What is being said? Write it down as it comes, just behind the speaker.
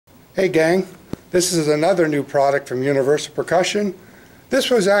Hey gang, this is another new product from Universal Percussion. This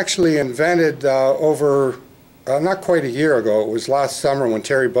was actually invented not quite a year ago. It was last summer when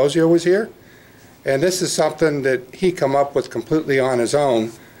Terry Bozzio was here. And this is something that he come up with completely on his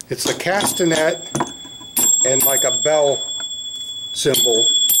own. It's a castanet and like a bell cymbal,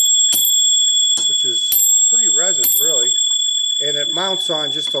 which is pretty resonant really. And it mounts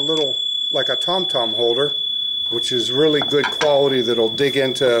on just a little, like a tom-tom holder, which is really good quality that'll dig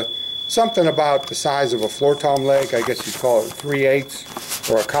into something about the size of a floor tom leg. I guess you'd call it 3/8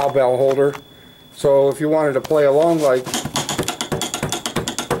 or a cowbell holder. So if you wanted to play along like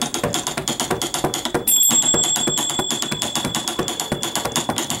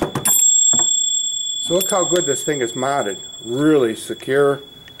so, look how good this thing is mounted. Really secure.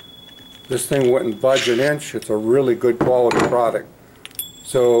 This thing wouldn't budge an inch. It's a really good quality product.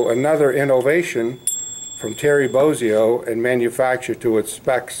 So another innovation from Terry Bozzio and manufactured to its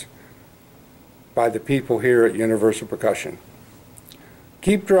specs by the people here at Universal Percussion.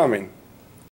 Keep drumming.